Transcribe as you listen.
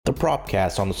The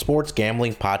Propcast on the Sports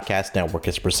Gambling Podcast Network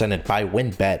is presented by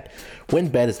WynnBET.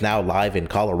 WynnBET is now live in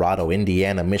Colorado,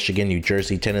 Indiana, Michigan, New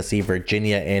Jersey, Tennessee,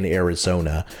 Virginia, and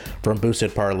Arizona. From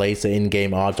boosted parlays to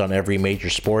in-game odds on every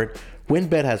major sport,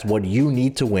 WynnBET has what you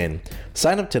need to win.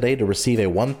 Sign up today to receive a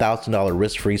 $1,000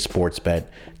 risk-free sports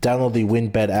bet. Download the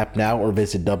WynnBET app now or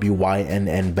visit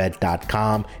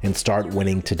wynnbet.com and start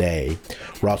winning today.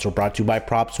 We're also brought to you by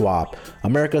PropSwap,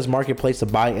 America's marketplace to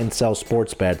buy and sell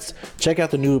sports bets. Check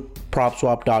out the new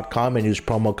PropSwap.com and use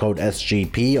promo code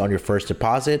SGP on your first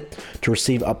deposit to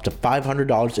receive up to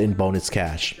 $500 in bonus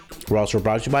cash. We're also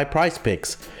brought to you by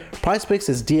PrizePicks. PrizePicks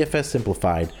is DFS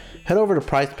simplified. Head over to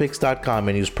prizepicks.com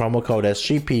and use promo code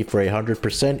SGP for a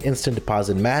 100% instant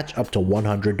deposit match up to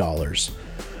 $100.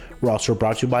 We're also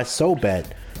brought to you by SoBet.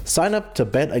 Sign up to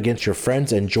bet against your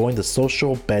friends and join the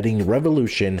social betting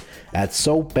revolution at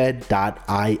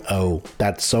SoBet.io.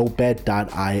 That's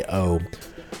SoBet.io.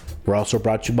 We're also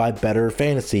brought to you by Better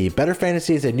Fantasy. Better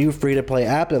Fantasy is a new free-to-play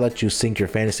app that lets you sync your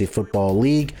fantasy football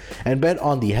league and bet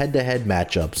on the head-to-head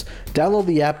matchups. Download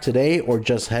the app today or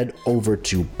just head over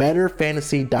to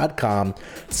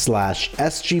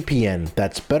betterfantasy.com/SGPN.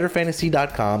 That's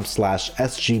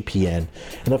betterfantasy.com/SGPN.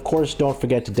 And of course, don't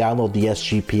forget to download the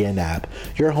SGPN app,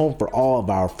 your home for all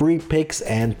of our free picks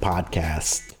and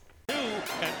podcasts.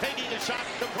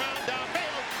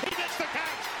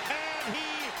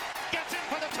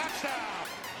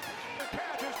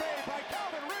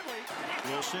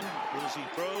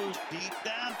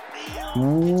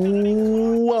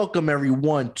 Welcome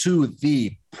everyone to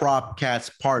the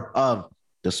Propcast, part of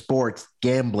the Sports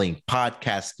Gambling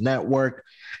Podcast Network.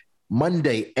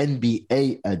 Monday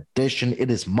NBA edition. It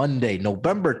is Monday,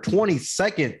 November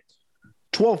 22nd,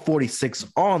 12:46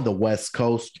 on the West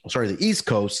Coast. The East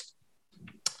Coast.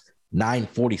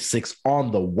 9:46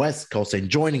 on the West Coast. And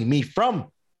joining me from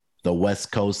the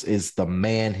West Coast is the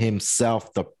man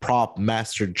himself, the prop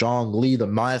master, Jong Lee, the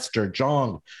master.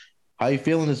 Jong, how you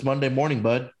feeling this Monday morning,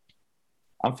 bud?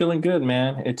 I'm feeling good,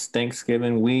 man. It's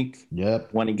Thanksgiving week.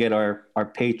 Yep. Want to get our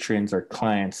patrons, our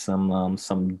clients,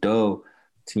 some dough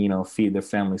to feed their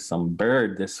family some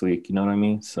bird this week. You know what I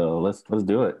mean? So let's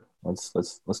do it.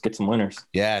 Let's get some winners.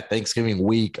 Yeah, Thanksgiving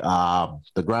week.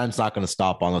 The grind's not going to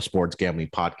stop on the Sports Gambling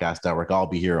Podcast Network. I'll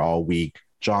be here all week.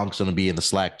 Jong's going to be in the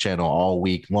Slack channel all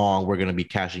week long. We're going to be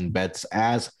cashing bets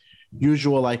as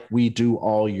usual, like we do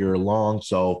all year long.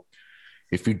 So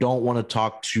if you don't want to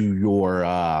talk to your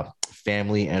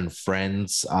family and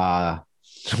friends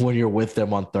when you're with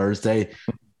them on Thursday,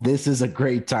 this is a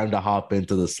great time to hop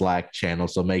into the Slack channel.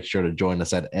 So make sure to join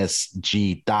us at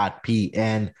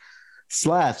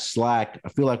sg.pn/Slack. I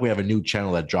feel like we have a new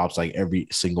channel that drops like every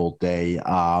single day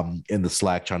in the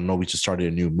Slack channel. I know we just started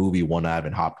a new movie one. I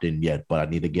haven't hopped in yet, but I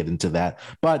need to get into that.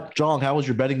 But Jong, how was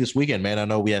your betting this weekend, man? I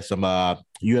know we had some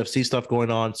UFC stuff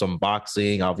going on, some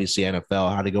boxing, obviously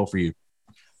NFL. How'd it go for you?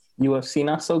 UFC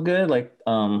not so good. Like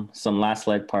some last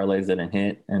leg parlays didn't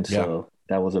hit, and so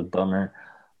that was a bummer.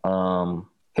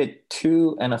 Hit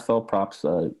two NFL props.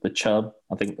 The Chubb,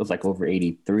 I think it was like over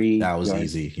 83. That was yards.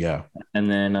 easy, yeah. And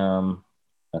then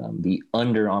the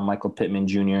under on Michael Pittman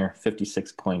Jr.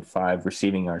 56.5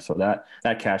 receiving yards. So that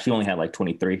cash, he only had like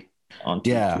 23 on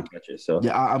two catches. So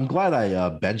yeah, I'm glad I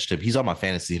benched him. He's on my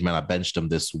fantasy, man. I benched him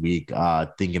this week,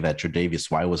 thinking that Tre'Davious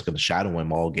White was going to shadow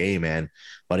him all game, man.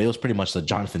 But it was pretty much the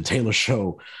Jonathan Taylor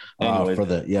show for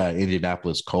the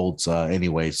Indianapolis Colts.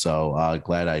 Anyway, so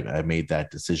glad I made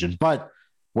that decision. But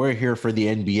we're here for the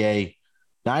NBA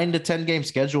 9 to 10 game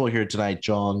schedule here tonight,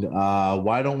 Jong.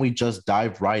 Why don't we just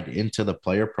dive right into the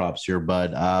player props here,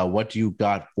 bud? What do you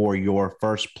got for your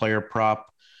first player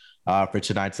prop for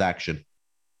tonight's action?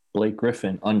 Blake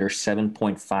Griffin under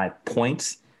 7.5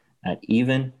 points at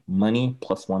even money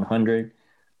plus 100.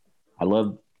 I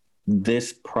love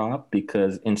this prop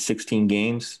because in 16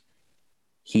 games,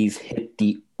 he's hit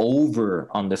the over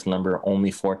on this number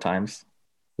only 4 times.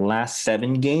 Last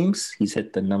 7 games, he's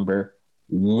hit the number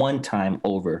 1 time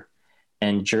over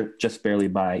and just barely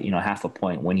by half a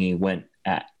point when he went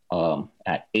at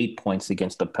 8 points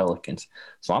against the Pelicans.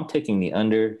 So I'm taking the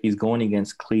under. He's going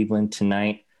against Cleveland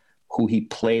tonight, who he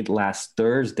played last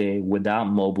Thursday without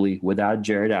Mobley, without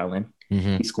Jared Allen.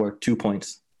 Mm-hmm. He scored 2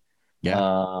 points.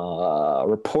 Yeah.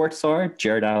 Reports are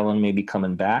Jared Allen may be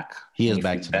coming back. He is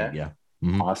back tonight, yeah.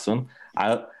 Mm-hmm. Awesome.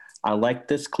 I like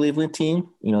this Cleveland team,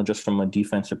 just from a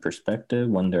defensive perspective.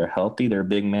 When they're healthy, their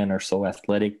big men are so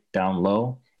athletic down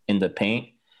low in the paint.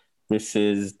 This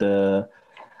is the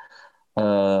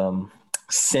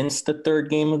since the 3rd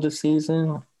game of the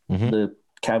season, the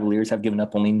Cavaliers have given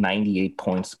up only 98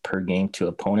 points per game to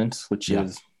opponents, which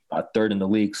is 3rd in the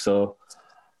league. So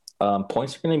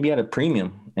Points are going to be at a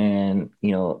premium, and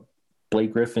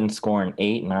Blake Griffin scoring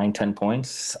 8, 9, 10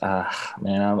 points.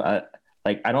 Man,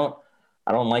 I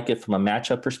don't like it from a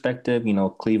matchup perspective.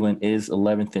 Cleveland is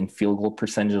 11th in field goal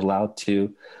percentage allowed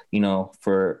to,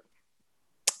 for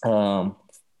um,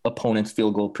 opponents'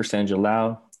 field goal percentage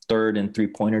allowed, third in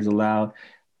 3-pointers allowed,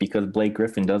 because Blake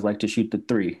Griffin does like to shoot the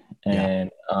three, Yeah.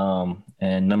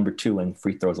 and number 2 in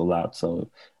free throws allowed. So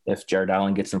if Jared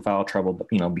Allen gets in foul trouble,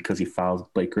 because he fouls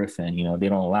Blake Griffin, they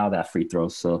don't allow that free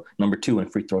throws. So number 2 in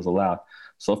free throws allowed.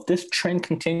 So if this trend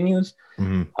continues,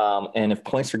 and if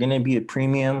points are going to be a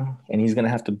premium, and he's going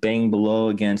to have to bang below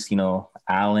against,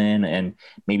 Allen, and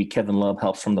maybe Kevin Love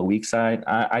helps from the weak side,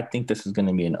 I think this is going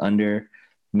to be an under.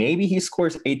 Maybe he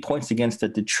scores 8 points against the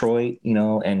Detroit,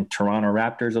 and Toronto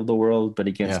Raptors of the world, but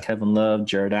against Kevin Love,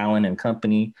 Jared Allen, and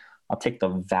company, I'll take the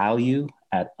value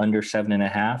at under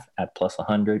 7.5 at plus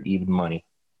 100 even money.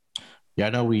 Yeah, I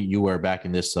know you were back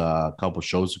in this a couple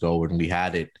shows ago when we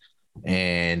had it,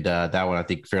 and that one I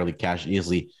think fairly cashed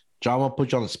easily. John, I'm gonna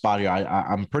put you on the spot here.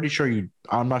 I'm pretty sure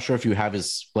I'm not sure if you have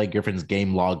his Blake Griffin's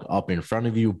game log up in front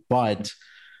of you, but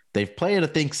they've played, I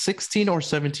think, 16 or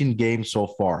 17 games so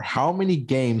far. How many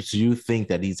games do you think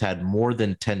that he's had more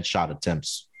than 10 shot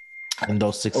attempts in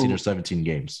those 16 or 17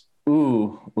 games?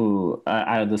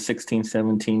 Out of the 16,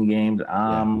 17 games,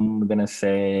 I'm going to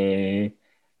say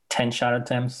 10 shot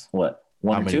attempts. What,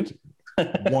 one or two?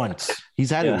 Once.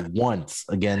 He's had it once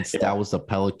against, that was the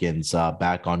Pelicans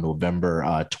back on November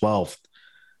 12th.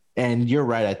 And you're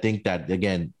right. I think that,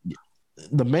 again,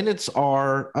 the minutes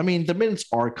are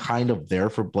kind of there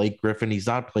for Blake Griffin. He's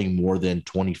not playing more than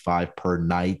 25 per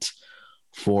night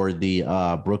for the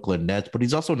Brooklyn Nets, but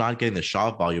he's also not getting the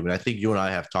shot volume. And I think you and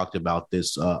I have talked about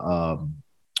this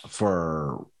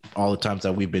for all the times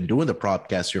that we've been doing the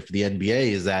podcast here for the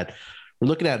NBA, is that we're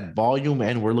looking at volume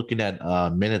and we're looking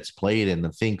at minutes played. And I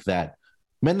think that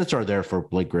minutes are there for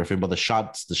Blake Griffin, but the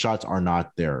shots are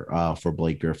not there for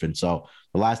Blake Griffin. So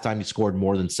the last time he scored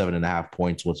more than 7.5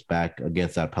 points was back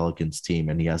against that Pelicans team,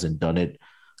 and he hasn't done it.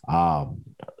 I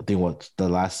think the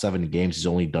last 7 games, he's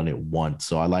only done it once.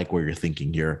 So I like where you're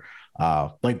thinking here.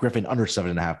 Blake Griffin under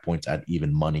 7.5 points at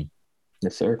even money.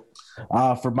 Yes, sir.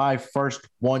 For my first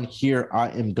one here, I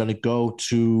am going to go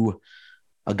to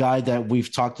a guy that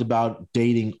we've talked about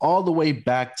dating all the way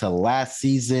back to last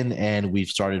season, and we've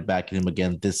started backing him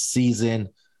again this season.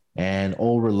 And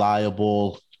old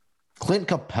reliable Clint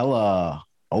Capella,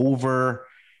 over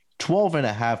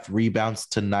 12.5 rebounds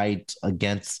tonight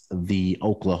against the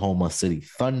Oklahoma City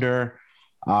Thunder.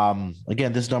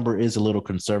 Again, this number is a little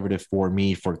conservative for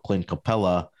me for Clint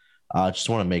Capella. Just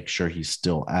want to make sure he's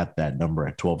still at that number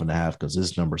at 12.5, because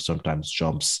this number sometimes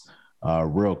jumps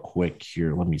real quick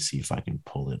here. Let me see if I can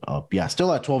pull it up. Yeah,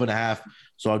 still at 12.5.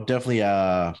 So I'm definitely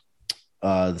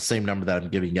the same number that I'm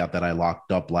giving out that I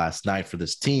locked up last night for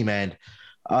this team. And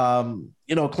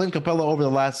Clint Capella over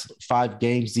the last 5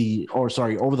 games, the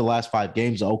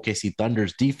OKC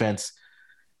Thunder's defense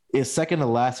is second to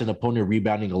last in opponent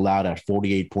rebounding allowed at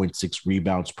 48.6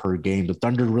 rebounds per game. The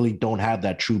Thunder really don't have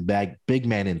that true big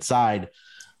man inside.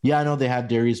 Yeah, I know they have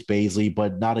Darius Bazley,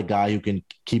 but not a guy who can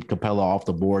keep Capella off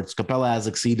the boards. Capella has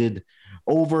exceeded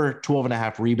over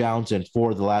 12.5 rebounds in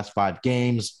 4 of the last 5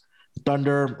 games.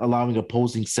 Thunder allowing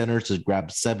opposing centers to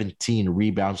grab 17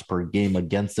 rebounds per game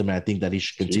against them. And I think that he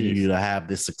should continue to have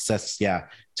this success,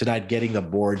 tonight, getting the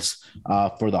boards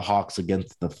for the Hawks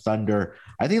against the Thunder.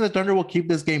 I think the Thunder will keep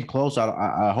this game close.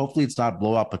 Hopefully it's not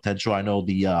blowout potential. I know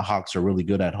the Hawks are really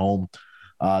good at home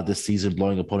this season,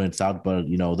 blowing opponents out, but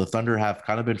the Thunder have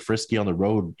kind of been frisky on the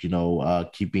road,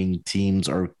 keeping teams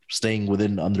or staying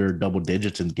under double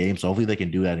digits in games. So hopefully they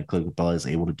can do that, and Clint Capella is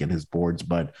able to get his boards.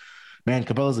 But man,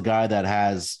 Capella's a guy that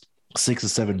has 6 to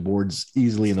 7 boards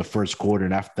easily in the first quarter,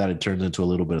 and after that it turns into a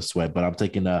little bit of sweat. But I'm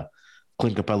taking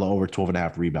Clint Capella over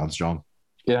 12.5 rebounds, John.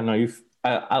 Yeah, no,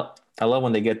 I love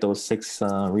when they get those 6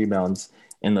 rebounds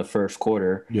in the first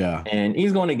quarter. Yeah, and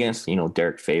he's going against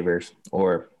Derek Favors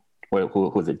or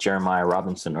who was it, Jeremiah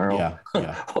Robinson Earl,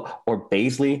 or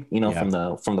Bazley,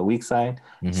 from the weak side.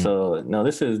 Mm-hmm. So no,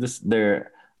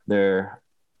 they're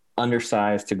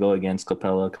undersized to go against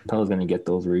Capella. Capella's going to get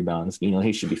those rebounds.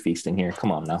 He should be feasting here.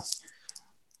 Come on now.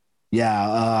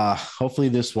 Yeah, hopefully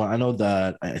this one. I know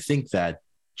that I think that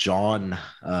Scott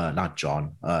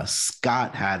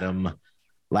had him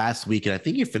last week, and I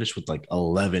think he finished with like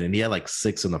 11, and he had like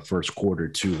 6 in the first quarter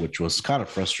too, which was kind of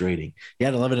frustrating. He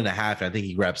had 11.5. I think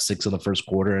he grabbed 6 in the first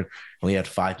quarter, and only had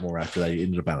 5 more after that. He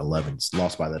ended up at 11.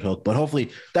 Lost by that hook, but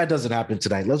hopefully that doesn't happen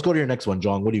tonight. Let's go to your next one,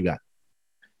 John. What do you got?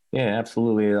 Yeah,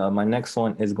 absolutely. My next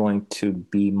one is going to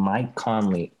be Mike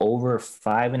Conley, over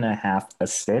 5.5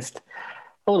 assists.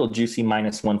 a little juicy,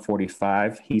 minus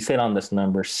 145. He's hit on this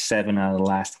number 7 out of the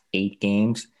last 8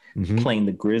 games. Mm-hmm. Playing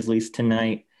the Grizzlies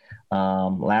tonight.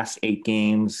 Last 8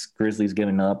 games, Grizzlies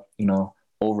giving up,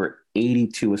 over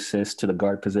 82 assists to the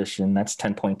guard position. That's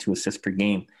 10.2 assists per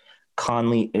game.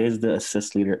 Conley is the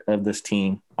assist leader of this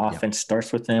team. Offense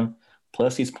starts with him.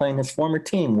 Plus, he's playing his former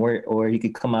team where he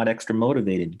could come out extra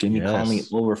motivated. Give me Conley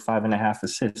over 5.5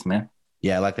 assists, man.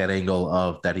 Yeah, I like that angle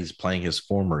of that he's playing his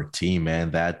former team,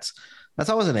 man. That's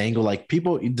always an angle. Like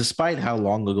people, despite how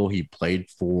long ago he played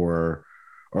for,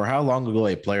 or how long ago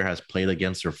a player has played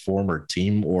against their former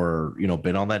team, or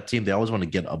been on that team, they always want to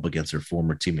get up against their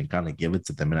former team and kind of give it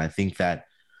to them. And I think that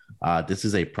this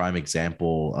is a prime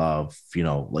example of,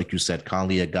 like you said,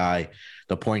 Conley, a guy,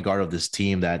 the point guard of this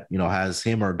team that, has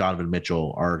him or Donovan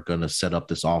Mitchell are going to set up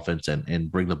this offense and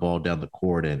bring the ball down the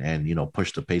court and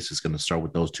push the pace is going to start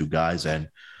with those two guys. And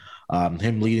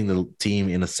him leading the team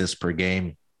in assists per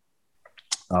game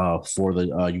for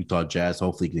the Utah Jazz.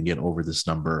 Hopefully he can get over this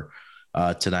number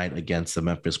tonight against the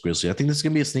Memphis Grizzlies. I think this is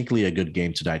going to be sneakily a good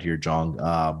game tonight here, John.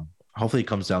 Hopefully it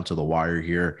comes down to the wire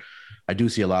here. I do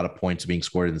see a lot of points being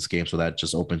scored in this game, so that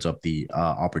just opens up the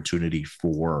opportunity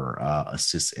for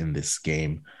assists in this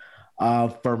game.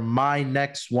 For my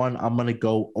next one, I'm going to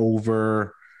go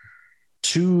over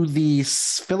to the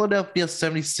Philadelphia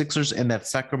 76ers and that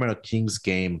Sacramento Kings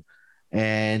game,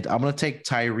 and I'm going to take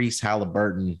Tyrese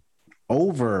Halliburton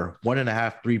over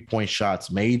 1.5 3-point shots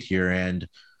made here. And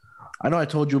I know I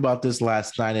told you about this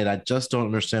last night, and I just don't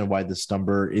understand why this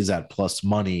number is at plus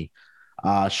money.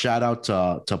 Shout out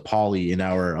to Paulie in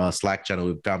our Slack channel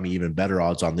who got me even better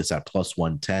odds on this at plus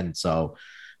 110. So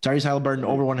Tyrese Halliburton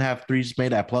over 1.5 threes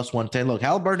made at plus 110. Look,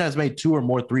 Halliburton has made 2 or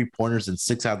more 3-pointers in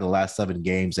 6 out of the last 7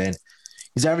 games, and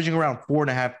he's averaging around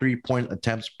 4.5 3-point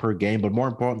attempts per game. But more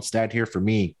important stat here for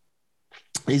me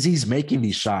is he's making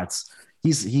these shots.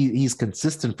 He's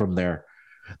consistent from there.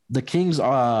 The Kings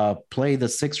play the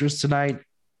Sixers tonight.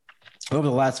 Over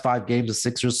the last 5 games, the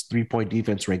Sixers 3-point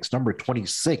defense ranks number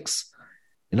 26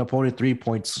 in opponent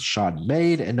 3-point shot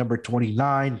made and number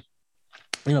 29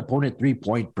 in opponent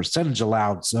 3-point percentage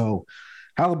allowed. So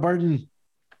Halliburton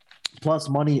plus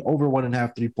money over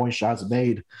 1.5 3-point shots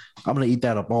made. I'm going to eat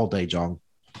that up all day, John.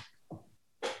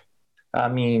 I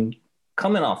mean,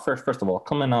 coming off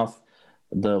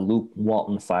the Luke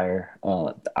Walton fire,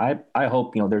 I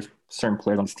hope, there's certain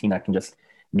players on this team that can just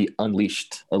be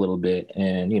unleashed a little bit.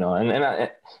 And,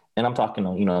 and I'm talking,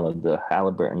 the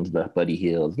Halliburtons, the Buddy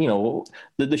Hills,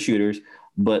 the shooters.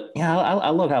 But, yeah, I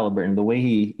love Halliburton. The way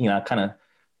he, kind of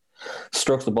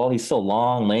strokes the ball. He's so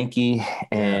long, lanky,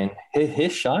 and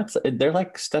his shots, they're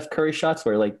like Steph Curry shots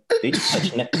where, like, they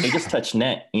just touch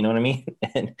net. You know what I mean?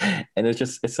 And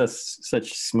it's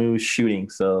such smooth shooting.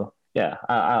 So, yeah,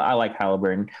 I like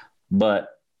Halliburton. But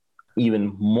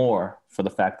even more for the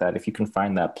fact that if you can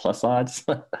find that plus odds,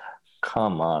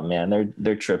 come on, man,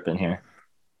 they're tripping here.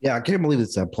 Yeah, I can't believe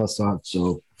it's that plus odds.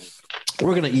 So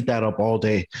we're gonna eat that up all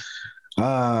day.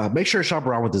 Make sure to shop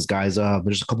around with this, guys.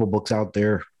 There's a couple books out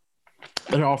there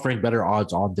that are offering better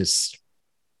odds on this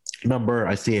number.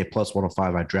 I see a plus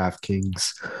 105 at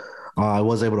DraftKings. I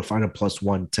was able to find a plus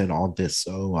 110 on this,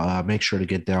 so make sure to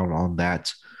get down on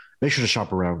that. Make sure to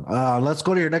shop around. Let's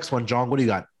go to your next one, John. What do you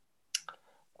got?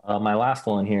 My last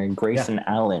one here, Grayson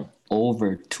Allen,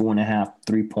 over 2.5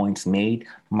 3-points made,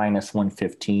 minus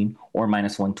 115 or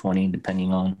minus 120,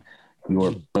 depending on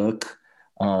your book.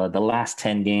 The last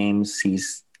 10 games,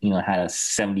 he's had a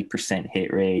 70%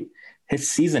 hit rate. His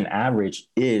season average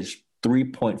is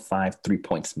 3.5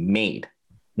 3-points made.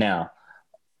 Now,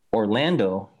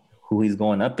 Orlando, who he's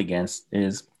going up against,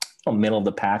 is middle of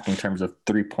the pack in terms of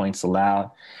 3 points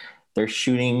allowed. They're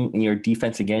shooting your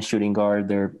defense against shooting guard.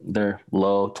 They're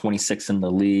low, 26 in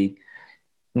the league.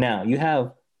 Now you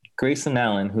have Grayson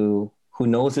Allen who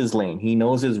knows his lane. He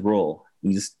knows his role.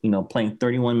 He's playing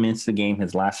 31 minutes a game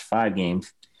his last 5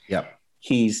 games. Yep.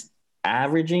 He's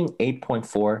averaging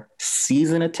 8.4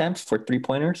 season attempts for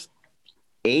 3-pointers,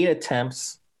 8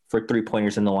 attempts for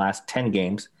 3-pointers in the last 10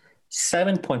 games,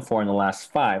 7.4 in the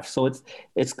last 5. So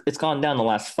it's gone down the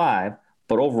last 5,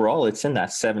 but overall it's in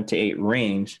that 7 to 8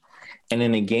 range. And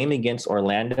in a game against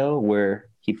Orlando where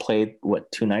he played,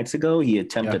 2 nights ago, he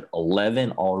attempted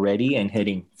 11 already and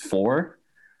hitting 4.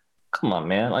 Come on,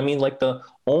 man. I mean, like, the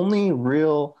only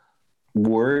real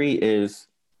worry is,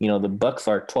 the Bucks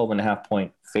are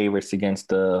 12.5-point favorites against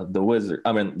the Wizards.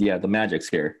 The Magic's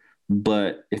here.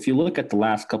 But if you look at the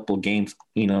last couple of games,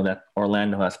 that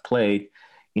Orlando has played,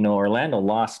 Orlando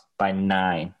lost by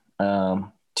 9 to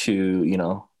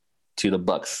the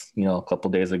Bucks, a couple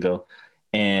of days ago.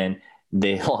 And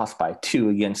they lost by 2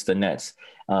 against the Nets.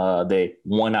 They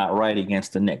won outright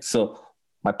against the Knicks. So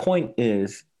my point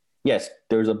is, yes,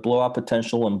 there's a blowout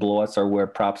potential, and blowouts are where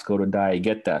props go to die. I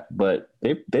get that, but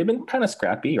they've been kind of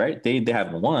scrappy, right? They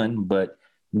haven't won, but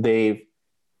they've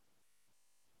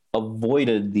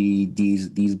avoided these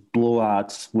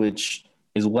blowouts, which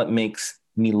is what makes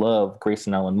me love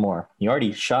Grayson Allen more. He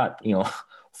already shot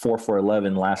 4 for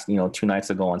 11 last 2 nights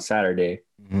ago on Saturday.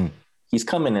 Mm-hmm. He's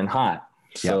coming in hot.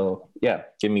 So yeah,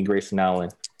 give me Grayson Allen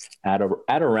at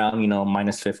around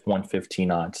minus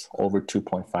 115 odds, over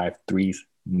 2.5 threes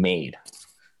made.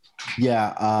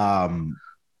 Yeah.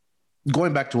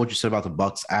 Going back to what you said about the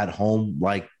Bucks at home,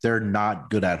 like they're not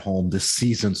good at home this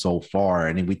season so far.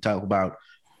 And we talk about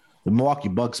the Milwaukee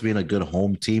Bucks being a good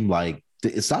home team, like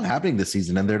it's not happening this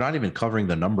season, and they're not even covering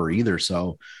the number either.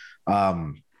 So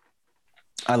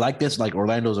I like this. Like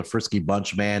Orlando's a frisky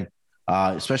bunch, man.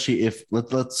 Especially if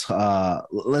let's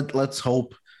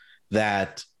hope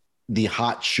that the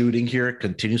hot shooting here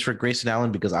continues for Grayson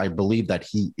Allen, because I believe that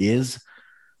he is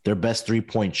their best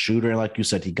 3-point shooter. And like you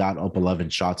said, he got up 11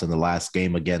 shots in the last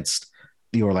game against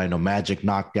the Orlando Magic,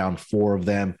 knocked down 4 of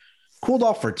them, cooled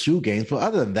off for 2 games. But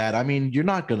other than that, I mean, you're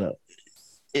not going to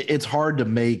 – it's hard to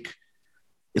make,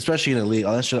 especially in a league,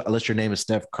 unless your name is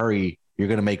Steph Curry, you're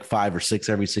going to make 5 or 6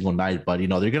 every single night. But, there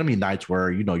are going to be nights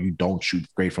where, you don't shoot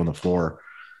great from the floor.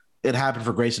 It happened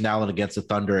for Grayson Allen against the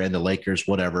Thunder and the Lakers,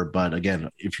 whatever. But again,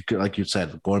 if you could, like you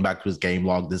said, going back to his game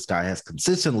log, this guy has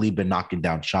consistently been knocking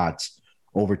down shots,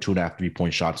 over 2.5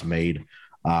 3-point shots made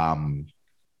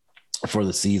for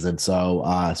the season. So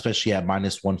especially at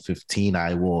minus 115,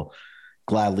 I will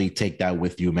gladly take that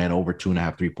with you, man. Over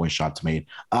 2.5 3-point shots made.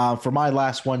 For my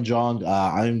last one, John,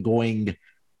 I'm going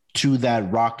to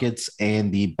that Rockets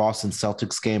and the Boston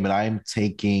Celtics game, and I'm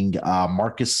taking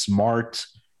Marcus Smart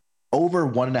over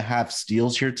 1.5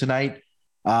 steals here tonight.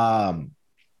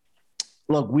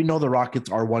 Look, we know the Rockets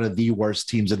are one of the worst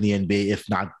teams in the NBA, if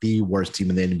not the worst team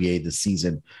in the NBA this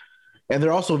season. And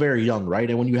they're also very young, right?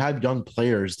 And when you have young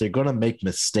players, they're going to make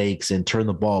mistakes and turn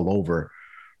the ball over.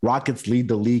 Rockets lead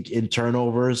the league in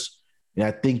turnovers. And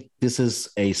I think this is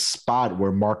a spot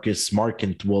where Marcus Smart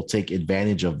will take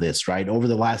advantage of this, right? Over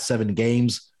the last 7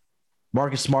 games,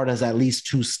 Marcus Smart has at least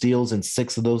 2 steals in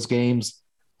 6 of those games.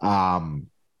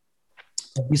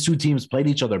 These 2 teams played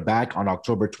each other back on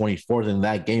October 24th. In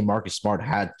that game, Marcus Smart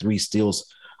had 3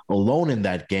 steals alone in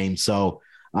that game. So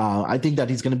I think that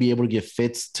he's going to be able to give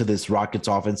fits to this Rockets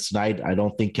offense tonight. I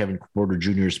don't think Kevin Porter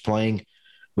Jr. is playing,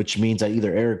 which means that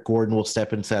either Eric Gordon will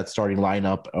step into that starting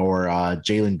lineup or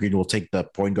Jalen Green will take the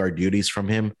point guard duties from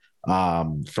him,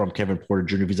 from Kevin Porter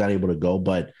Jr. if he's not able to go.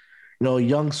 But,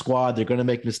 young squad, they're going to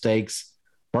make mistakes.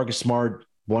 Marcus Smart,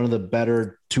 one of the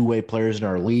better two-way players in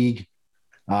our league.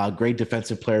 Great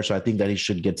defensive player, so I think that he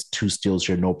should get 2 steals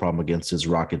here, no problem, against his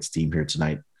Rockets team here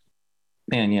tonight.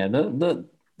 Man, yeah, the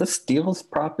steals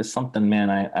prop is something, man.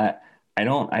 I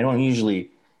don't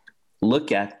usually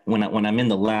look at when I'm in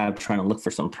the lab trying to look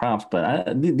for some props,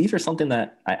 but these are something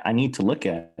that I need to look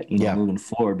at, moving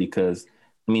forward, because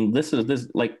I mean, this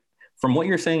like from what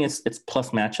you're saying, it's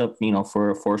plus matchup,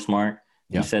 for Smart.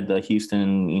 You said that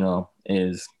Houston,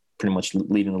 is pretty much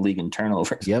leading the league in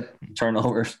turnovers. Yep,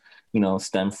 turnovers.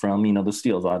 Stem from, the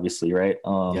steals, obviously, right?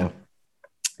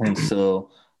 And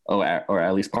so, or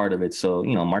at least part of it. So,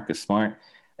 Marcus Smart.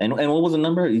 And what was the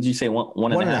number? Did you say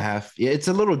one and a half? Yeah, it's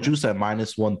a little juice at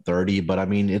minus 130, but I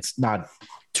mean, it's not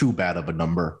too bad of a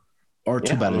number or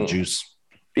too bad of juice.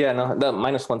 Yeah, no, the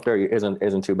minus 130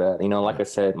 isn't too bad. Like I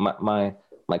said, my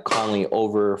Conley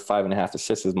over 5.5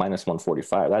 assists is minus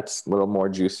 145. That's a little more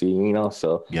juicy,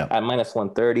 So at minus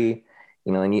 130,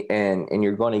 and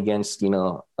you're going against,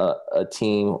 a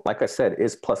team, like I said,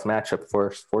 is plus matchup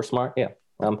for Smart.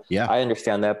 I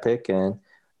understand that pick. And,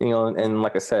 and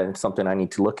like I said, it's something I need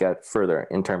to look at further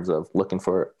in terms of looking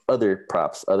for other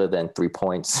props other than 3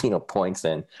 points, points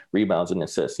and rebounds and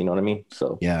assists. You know what I mean?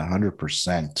 So,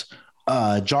 100%.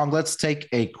 John, let's take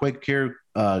a quick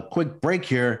break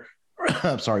here.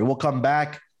 I'm sorry. We'll come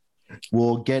back.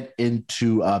 We'll get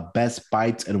into best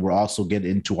bites, and we'll also get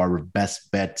into our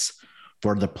best bets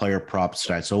for the player props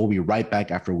tonight. So we'll be right back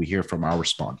after we hear from our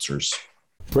sponsors.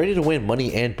 Ready to win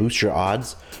money and boost your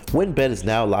odds? WynnBET is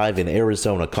now live in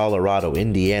Arizona, Colorado,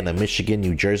 Indiana, Michigan,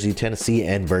 New Jersey, Tennessee,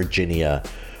 and Virginia.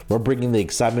 We're bringing the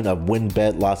excitement of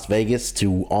WynnBET Las Vegas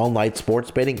to all-night sports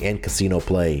betting and casino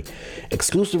play.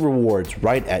 Exclusive rewards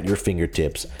right at your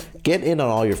fingertips. Get in on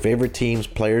all your favorite teams,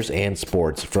 players, and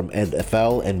sports from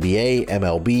NFL, NBA,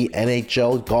 MLB,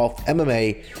 NHL, golf,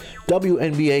 MMA,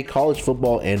 WNBA, college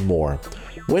football, and more.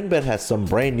 WynnBET has some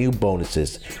brand new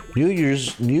bonuses. New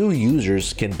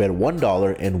users can bet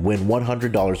 $1 and win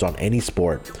 $100 on any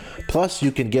sport. Plus,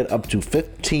 you can get up to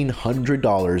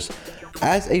 $1,500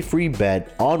 as a free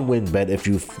bet on WynnBET if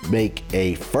you make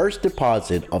a first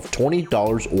deposit of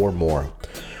 $20 or more.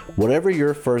 Whatever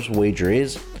your first wager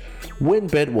is,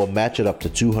 WynnBET will match it up to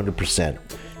 200%.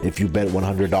 If you bet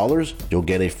 $100, you'll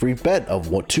get a free bet of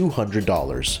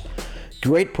 $200.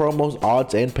 Great promos,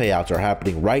 odds, and payouts are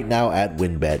happening right now at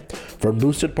WynnBET. From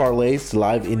boosted parlays to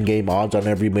live in-game odds on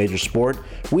every major sport,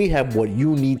 we have what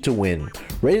you need to win.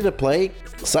 Ready to play?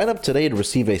 Sign up today to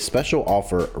receive a special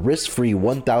offer, risk-free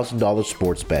 $1,000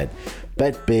 sports bet.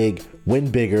 Bet big, win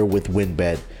bigger with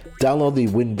WynnBET. Download the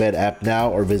WynnBET app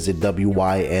now or visit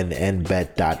wynnbet.com.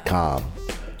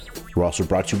 We're also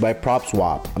brought to you by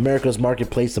PropSwap, America's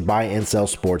marketplace to buy and sell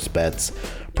sports bets.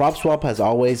 PropSwap has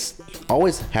always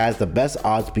has the best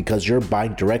odds because you're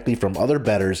buying directly from other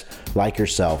bettors like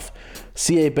yourself.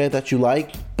 See a bet that you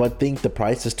like but think the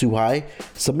price is too high?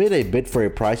 Submit a bid for a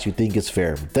price you think is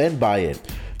fair, then buy it.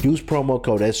 Use promo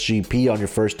code SGP on your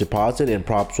first deposit and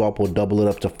PropSwap will double it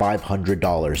up to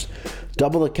 $500.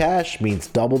 Double the cash means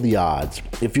double the odds.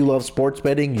 If you love sports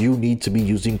betting, you need to be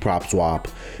using PropSwap.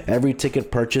 Every ticket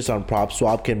purchased on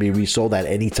PropSwap can be resold at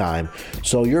any time,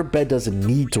 so your bet doesn't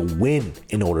need to win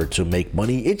in order to make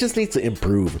money, it just needs to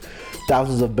improve.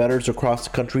 Thousands of bettors across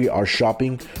the country are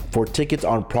shopping for tickets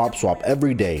on PropSwap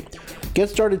every day. Get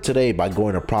started today by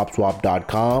going to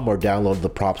PropSwap.com or download the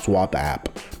PropSwap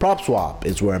app. PropSwap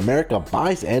is where America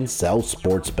buys and sells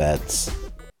sports bets.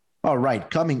 All right,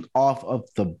 coming off of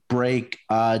the break,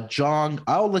 John,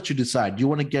 I'll let you decide. Do you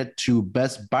want to get to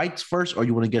best bites first or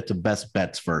you want to get to best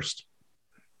bets first?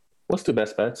 Let's do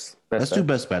best bets. Let's do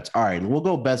best bets. All right, we'll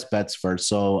go best bets first.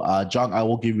 So, John, I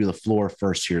will give you the floor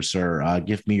first here, sir.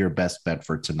 Give me your best bet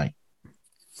for tonight.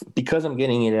 Because I'm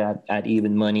getting it at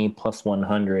even money plus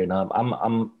 100.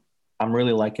 I'm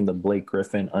really liking the Blake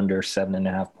Griffin under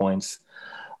 7.5 points.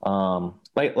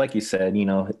 Like you said,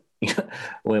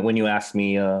 when you ask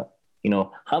me,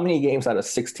 how many games out of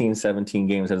 16, 17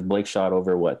 games has Blake shot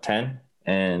over 10?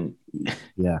 And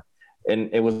yeah.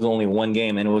 And it was only one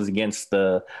game, and it was against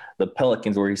the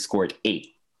Pelicans where he scored 8.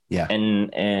 Yeah.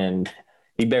 And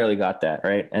he barely got that,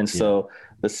 right? And so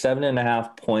the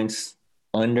 7.5 points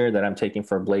under that I'm taking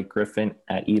for Blake Griffin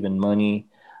at even money,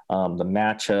 the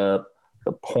matchup,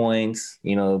 the points,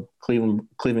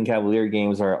 Cleveland Cavalier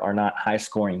games are not high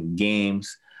scoring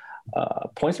games.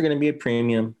 Points are going to be a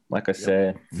premium, like I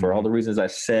said, for all the reasons I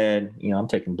said. I'm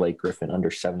taking Blake Griffin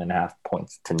under 7.5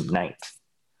 points tonight.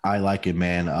 I like it,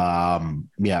 man.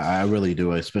 I really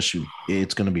do. Especially,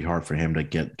 it's going to be hard for him to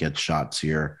get shots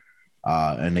here.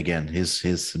 And again,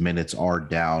 his minutes are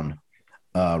down,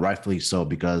 rightfully so,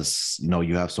 because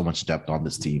you have so much depth on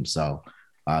this team. So,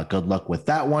 good luck with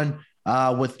that one.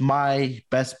 With my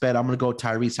best bet, I'm going to go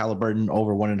Tyrese Halliburton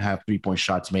over 1.5 3-point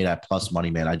shots made at plus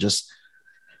money, man.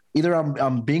 Either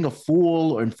I'm being a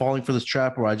fool and falling for this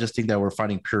trap, or I just think that we're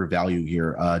finding pure value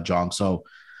here, John. So,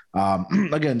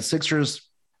 again, Sixers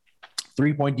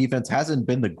 3-point defense hasn't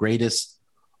been the greatest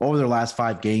over their last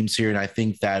 5 games here. And I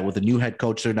think that with the new head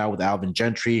coach there now with Alvin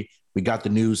Gentry, we got the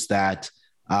news that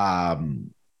Luke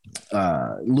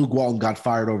Walton got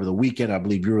fired over the weekend. I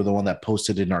believe you were the one that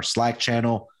posted in our Slack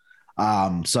channel.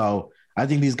 So I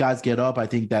think these guys get up. I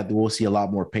think that we'll see a lot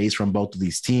more pace from both of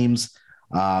these teams.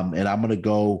 And I'm going to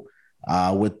go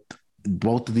with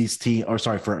both of these teams,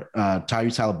 for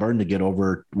Tyrese Halliburton to get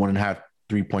over 1.5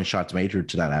 3-point shots made here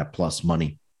tonight at plus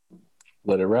money.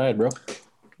 Let it ride, bro.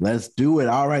 Let's do it.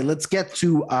 All right, let's get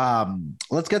to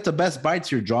best bites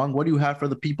here, John. What do you have for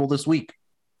the people this week?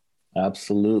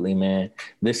 Absolutely, man.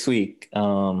 This week,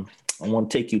 I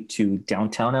want to take you to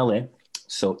downtown LA.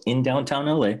 So in downtown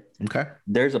LA, okay,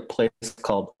 there's a place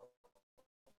called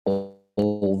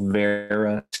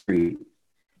Olvera Street.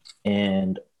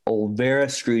 And Olvera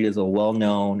Street is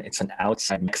it's an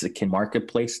outside Mexican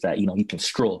marketplace that, you can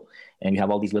stroll. And you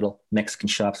have all these little Mexican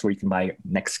shops where you can buy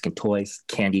Mexican toys,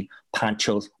 candy,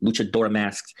 ponchos, luchadora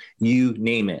masks, you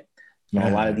name it. A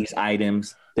lot of these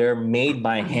items, they're made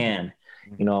by hand,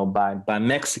 by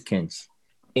Mexicans,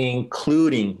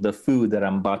 including the food that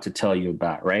I'm about to tell you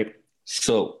about, right?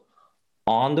 So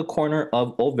on the corner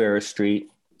of Olvera Street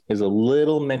is a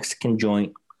little Mexican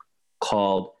joint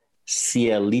called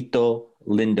Cielito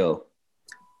Lindo.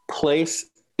 Place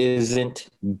isn't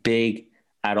big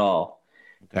at all.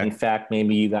 Okay. In fact,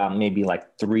 maybe you got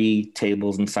like 3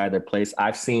 tables inside their place.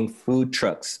 I've seen food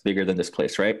trucks bigger than this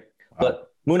place, right? Wow.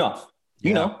 But Munaf,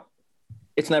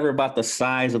 it's never about the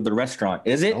size of the restaurant,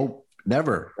 is it? Oh,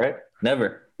 never. Right?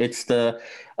 Never. It's the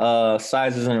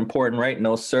size isn't important, right?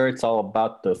 No, sir. It's all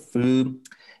about the food.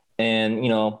 And,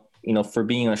 for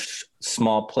being a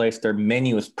small place, their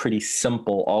menu is pretty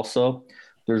simple also.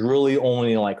 There's really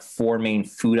only like 4 main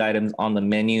food items on the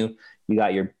menu. You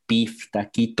got your beef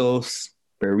taquitos,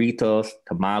 burritos,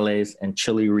 tamales, and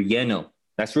chili relleno.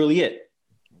 That's really it.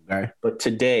 Okay. But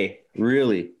today,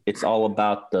 really, it's all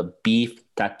about the beef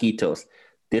taquitos.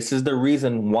 This is the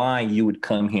reason why you would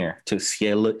come here to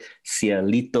Cielito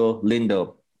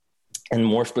Lindo. And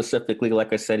more specifically,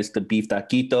 like I said, it's the beef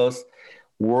taquitos.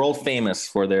 World famous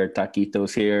for their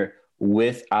taquitos here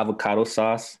with avocado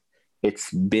sauce.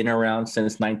 It's been around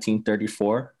since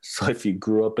 1934. So if you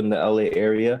grew up in the LA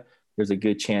area, there's a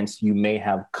good chance you may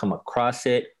have come across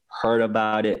it, heard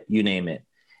about it, you name it.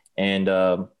 And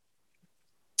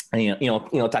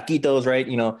taquitos, right?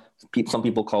 Some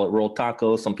people call it rolled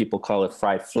tacos. Some people call it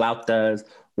fried flautas.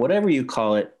 Whatever you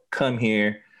call it, come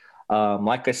here.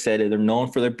 Like I said, they're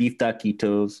known for their beef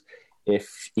taquitos.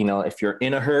 If you're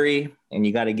in a hurry and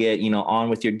you got to get, on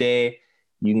with your day,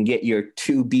 you can get your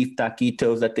 2 beef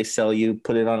taquitos that they sell you,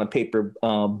 put it on a paper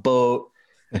boat,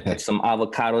 with some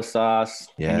avocado sauce,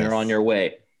 and you're on your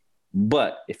way.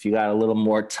 But if you got a little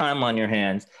more time on your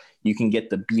hands, you can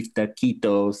get the beef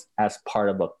taquitos as part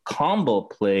of a combo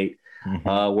plate,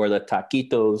 where the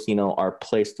taquitos, are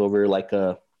placed over like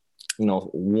a,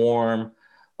 warm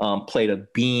plate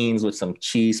of beans with some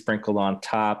cheese sprinkled on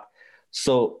top.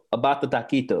 So about the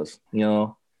taquitos,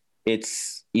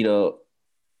 it's,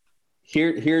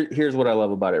 here's what I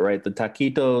love about it, right? The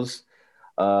taquitos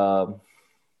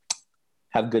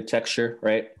have good texture,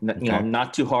 right?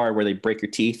 Not too hard where they break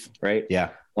your teeth, right? Yeah.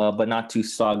 But not too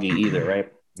soggy either,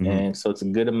 right? And so it's a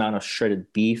good amount of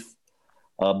shredded beef,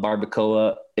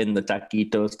 barbacoa in the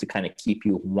taquitos to kind of keep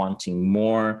you wanting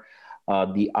more.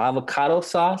 The avocado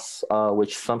sauce,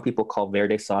 which some people call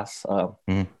verde sauce, a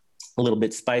little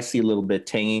bit spicy, a little bit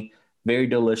tangy, very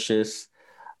delicious.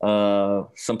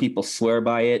 Some people swear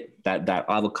by it, that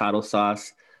avocado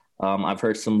sauce. I've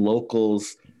heard some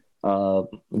locals,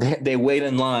 they wait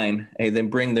in line and then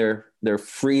bring their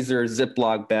freezer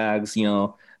Ziploc bags,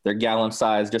 their gallon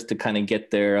size, just to kind of get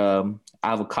their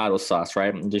avocado sauce,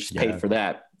 right? And just pay for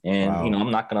that. And,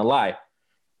 I'm not going to lie,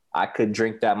 I could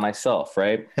drink that myself,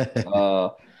 right?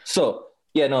 The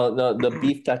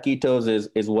beef taquitos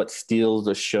is what steals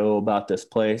the show about this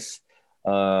place.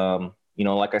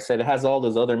 Like I said, it has all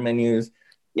those other menus.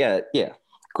 Yeah,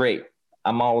 great.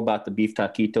 I'm all about the beef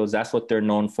taquitos. That's what they're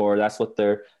known for. That's what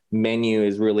their menu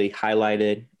is really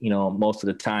highlighted, most of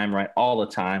the time, right? All the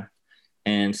time.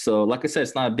 And so, like I said,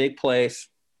 it's not a big place.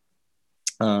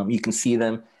 You can see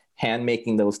them hand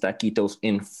making those taquitos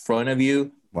in front of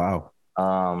you. Wow.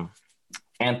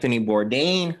 Anthony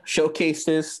Bourdain showcased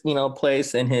this,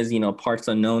 place in his, Parts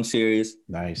Unknown series.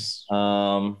 Nice.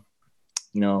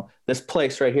 This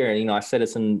place right here, I said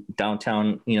it's in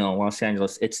downtown, Los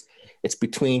Angeles. It's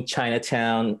between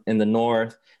Chinatown in the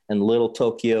north and Little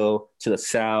Tokyo to the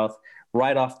south,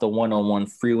 right off the 101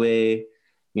 freeway.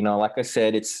 Like I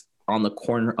said, it's on the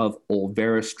corner of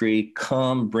Olvera Street.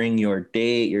 Come bring your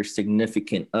date, your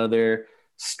significant other,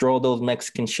 stroll those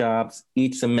Mexican shops,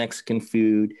 eat some Mexican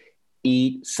food,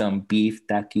 eat some beef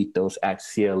taquitos at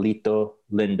Cielito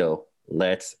Lindo.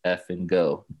 Let's effing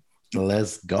go.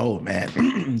 Let's go,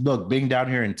 man. Look, being down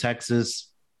here in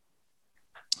Texas,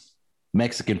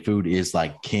 Mexican food is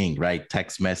like king, right?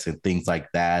 Tex-Mex and things like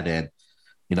that. And,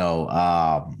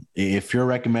 if you're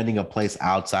recommending a place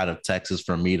outside of Texas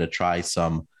for me to try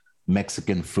some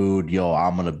Mexican food,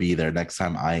 I'm going to be there next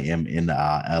time I am in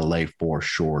LA for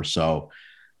sure. So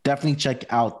definitely check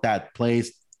out that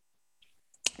place.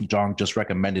 John just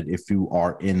recommended if you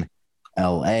are in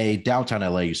LA, downtown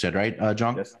LA, you said, right,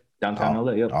 John? Yes, downtown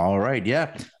LA, yep. All right,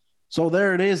 yeah. So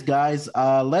there it is, guys.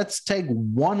 Let's take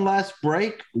one last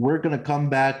break. We're going to come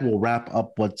back. We'll wrap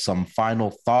up with some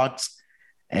final thoughts,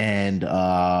 and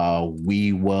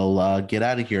we will get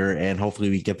out of here, and hopefully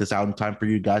we get this out in time for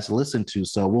you guys to listen to.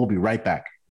 So we'll be right back.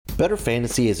 Better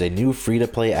Fantasy is a new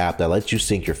free-to-play app that lets you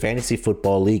sync your fantasy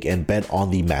football league and bet on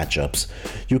the matchups.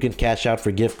 You can cash out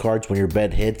for gift cards when your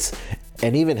bet hits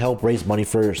and even help raise money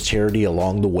for charity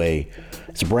along the way.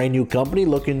 It's a brand new company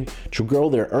looking to grow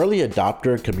their early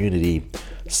adopter community.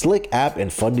 Slick app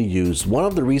and fun to use. One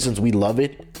of the reasons we love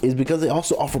it is because they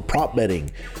also offer prop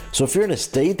betting. So if you're in a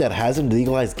state that hasn't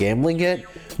legalized gambling yet,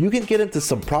 you can get into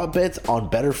some prop bets on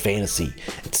Better Fantasy.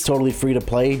 It's totally free to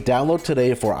play. Download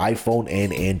today for iPhone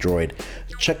and Android.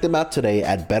 Check them out today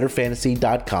at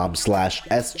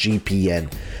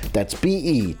betterfantasy.com/SGPN. That's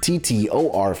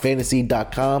BETTOR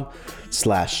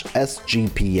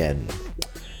fantasy.com/SGPN.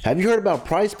 Have you heard about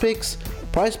Prize Picks?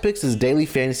 Prize Picks is daily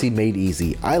fantasy made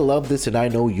easy. I love this and I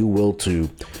know you will too.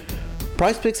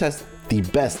 Prize Picks has the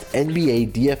best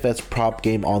NBA DFS prop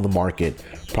game on the market.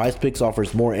 PrizePicks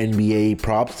offers more NBA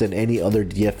props than any other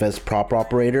DFS prop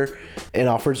operator and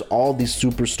offers all these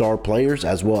superstar players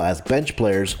as well as bench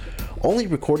players, only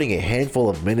recording a handful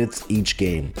of minutes each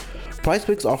game.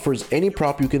 PrizePicks offers any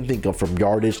prop you can think of, from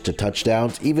yardage to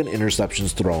touchdowns, even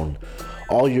interceptions thrown.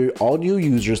 All new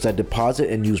users that deposit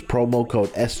and use promo code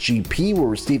SGP will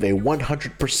receive a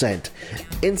 100%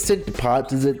 instant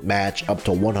deposit match up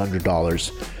to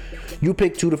 $100. You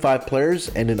pick 2 to 5 players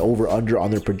and an over-under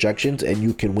on their projections, and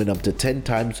you can win up to 10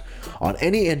 times on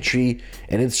any entry,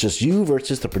 and it's just you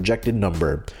versus the projected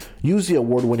number. Use the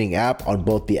award-winning app on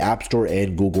both the App Store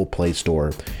and Google Play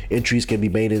Store. Entries can be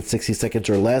made in 60 seconds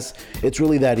or less. It's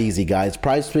really that easy, guys.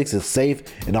 PrizePicks is safe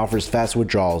and offers fast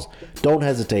withdrawals. Don't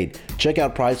hesitate. Check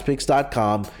out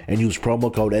prizepicks.com and use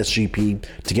promo code SGP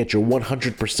to get your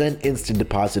 100% instant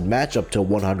deposit match up to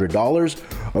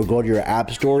 $100, or go to your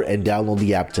App Store and download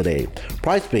the app today.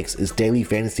 PrizePicks is daily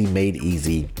fantasy made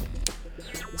easy.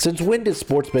 Since when did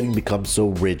sports betting become so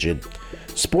rigid?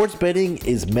 Sports betting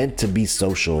is meant to be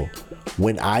social.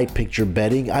 When I picture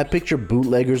betting, I picture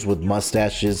bootleggers with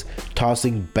mustaches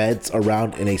tossing bets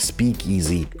around in a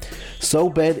speakeasy.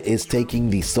 SoBet is taking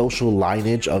the social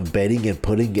lineage of betting and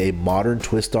putting a modern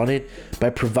twist on it by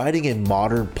providing a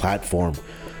modern platform.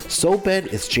 SoBet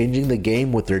is changing the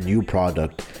game with their new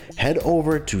product. Head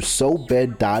over to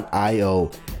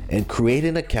SoBet.io and create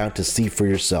an account to see for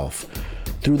yourself.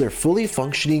 Through their fully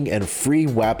functioning and free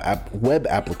web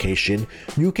application,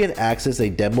 you can access a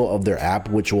demo of their app,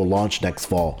 which will launch next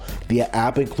fall. The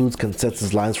app includes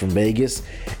consensus lines from Vegas,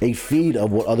 a feed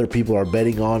of what other people are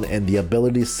betting on, and the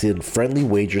ability to send friendly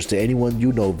wagers to anyone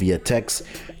you know via text,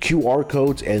 QR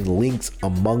codes, and links,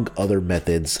 among other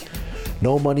methods.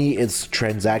 No money is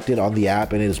transacted on the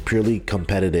app, and it is purely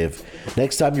competitive.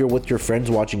 Next time you're with your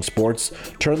friends watching sports,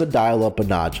 turn the dial up a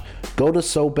notch. Go to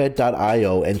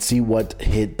SoBet.io and see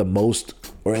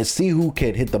who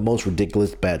can hit the most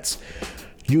ridiculous bets.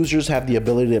 Users have the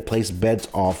ability to place bets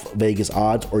off Vegas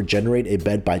odds or generate a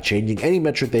bet by changing any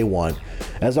metric they want,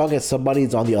 as long as somebody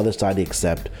is on the other side to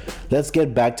accept. Let's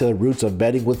get back to the roots of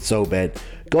betting with SoBet.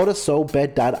 Go to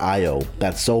SoBet.io.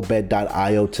 That's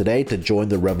SoBet.io today to join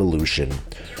the revolution.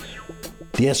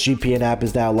 The SGPN app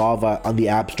is now live on the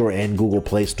App Store and Google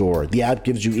Play Store. The app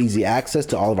gives you easy access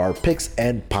to all of our picks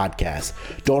and podcasts.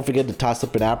 Don't forget to toss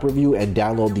up an app review and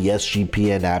download the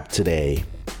SGPN app today.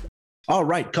 All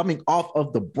right, coming off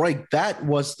of the break, that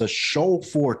was the show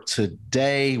for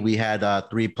today. We had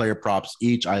 3 player props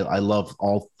each. I love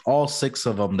all 6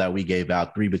 of them that we gave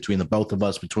out, 3 between the both of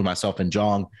us, between myself and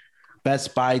Jong.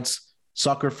 Best bites,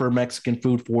 sucker for Mexican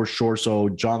food for sure. So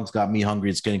Jong's got me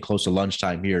hungry. It's getting close to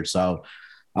lunchtime here. So,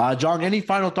 Jong, any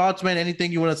final thoughts, man?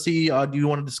 Anything you want to see? Do you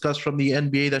want to discuss from the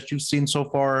NBA that you've seen so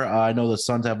far? I know the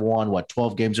Suns have won,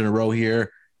 12 games in a row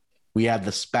here. We had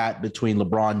the spat between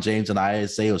LeBron James and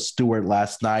Isaiah Stewart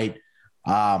last night.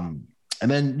 And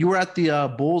then you were at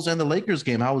the Bulls and the Lakers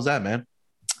game. How was that, man?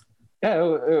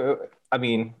 Yeah, I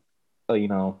mean, you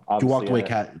walked away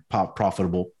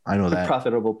profitable. I know that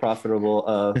profitable.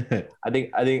 I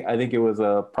think it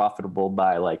was profitable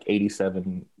by like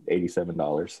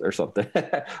 $87 or something.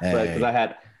 But because I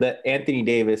had the Anthony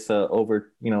Davis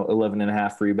over 11 and a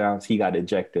half rebounds, he got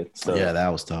ejected. So yeah, that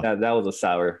was tough. That was a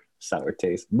sour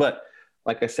taste. But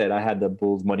like I said, I had the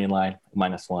Bulls money line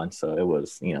 -1, so it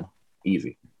was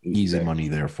easy money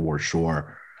there for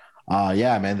sure.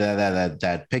 Yeah, man,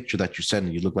 that picture that you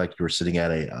sent, you look like you were sitting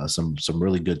at some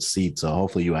really good seats. So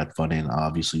hopefully you had fun, and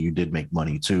obviously you did make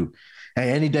money too.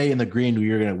 Hey, any day in the green,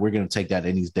 we're gonna take that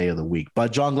any day of the week.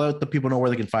 But John, let the people know where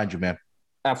they can find you, man.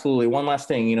 Absolutely. One last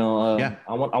thing,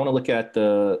 I want to look at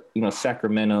the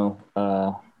Sacramento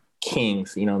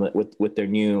Kings, with their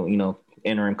new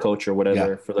interim coach or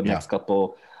whatever for the next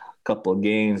couple of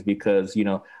games, because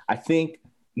I think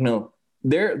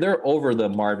they're over the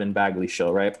Marvin Bagley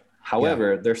show, right?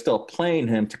 However, they're still playing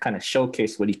him to kind of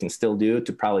showcase what he can still do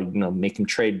to probably, make him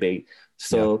trade bait.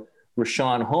 So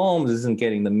Richaun Holmes isn't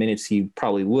getting the minutes he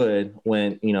probably would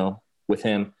when,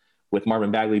 with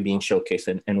Marvin Bagley being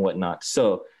showcased and whatnot.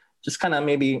 So just kind of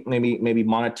maybe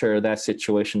monitor that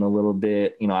situation a little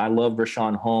bit. I love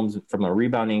Richaun Holmes from a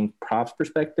rebounding props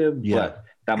perspective, but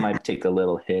that might take a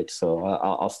little hit. So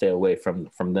I'll stay away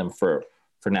from them for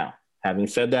now. Having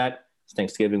said that, it's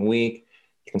Thanksgiving week.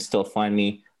 You can still find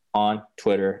me on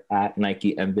Twitter at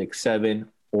NikeMVic7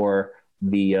 or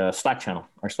the Slack channel,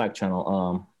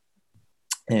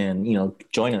 and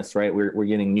join us. Right, we're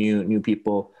getting new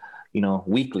people,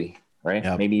 weekly, right?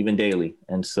 Yep. Maybe even daily,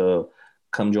 and so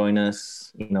come join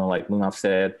us. Like Munaf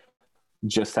said,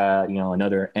 just had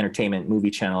another entertainment movie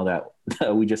channel that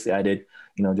we just added,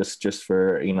 just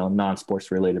for,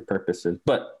 non-sports related purposes.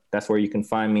 But that's where you can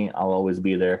find me. I'll always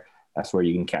be there. That's where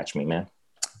you can catch me, man.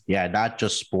 Yeah, not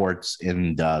just sports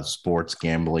in the Sports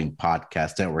Gambling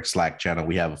Podcast Network Slack channel.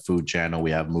 We have a food channel.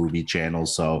 We have movie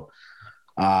channels. So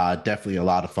definitely a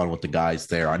lot of fun with the guys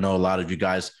there. I know a lot of you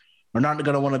guys are not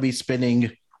going to want to be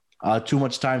spending too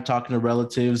much time talking to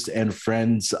relatives and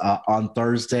friends on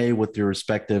Thursday with your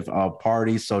respective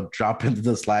parties. So drop into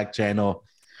the Slack channel,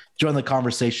 join the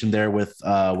conversation there with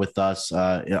us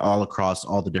all across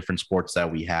all the different sports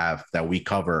that we have that we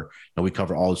cover. And we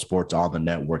cover all the sports on the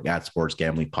network at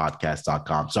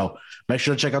sportsgamblingpodcast.com. So make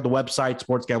sure to check out the website,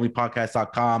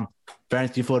 sportsgamblingpodcast.com,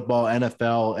 fantasy football,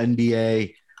 NFL,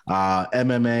 NBA,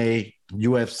 MMA,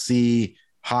 UFC,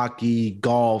 hockey,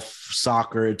 golf,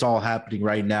 soccer. It's all happening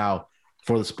right now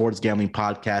for the Sports Gambling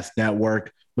Podcast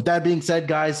Network. With that being said,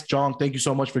 guys, John, thank you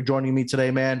so much for joining me today,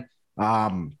 man.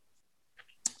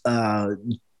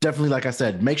 Definitely, like I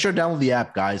said, make sure to download the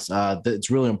app, guys. It's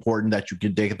really important that you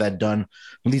can get that done.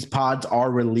 When these pods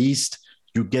are released,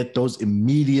 you get those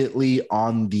immediately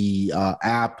on the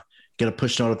app. Get a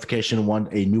push notification when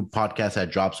a new podcast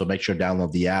had dropped. So make sure to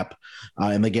download the app.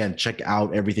 And again, check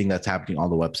out everything that's happening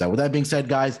on the website. With that being said,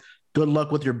 guys, good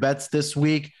luck with your bets this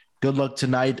week. Good luck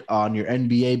tonight on your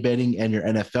NBA betting and your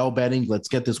NFL betting. Let's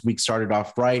get this week started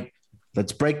off right.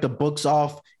 Let's break the books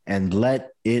off and let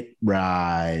it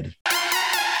ride.